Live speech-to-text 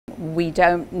We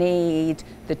don't need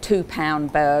the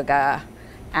 £2 burger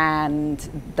and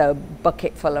the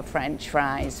bucket full of French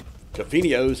fries.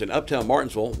 Kafenios in Uptown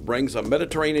Martinsville brings a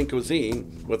Mediterranean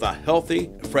cuisine with a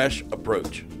healthy, fresh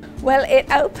approach. Well,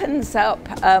 it opens up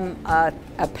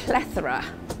a plethora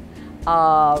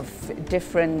of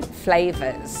different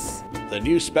flavors. The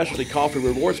new specialty coffee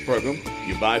rewards program,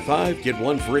 you buy 5, get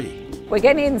 1 free. We're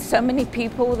getting so many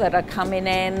people that are coming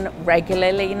in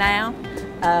regularly now.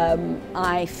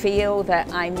 I feel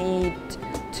that I need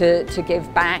to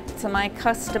give back to my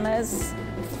customers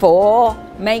for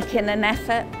making an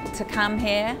effort to come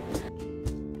here.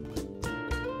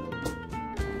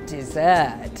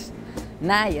 Dessert.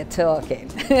 Now you're talking.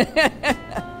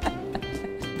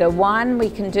 The one we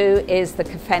can do is the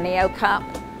Kafenios cup,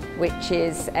 which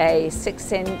is a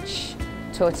 6-inch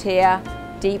tortilla,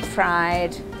 deep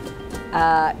fried,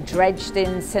 dredged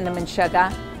in cinnamon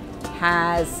sugar,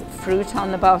 has fruit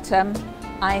on the bottom,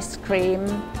 ice cream,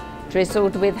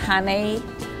 drizzled with honey,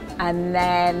 and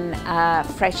then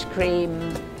fresh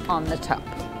cream on the top.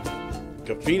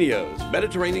 Kafenios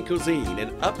Mediterranean cuisine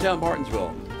in Uptown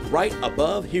Martinsville, right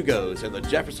above Hugo's in the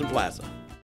Jefferson Plaza.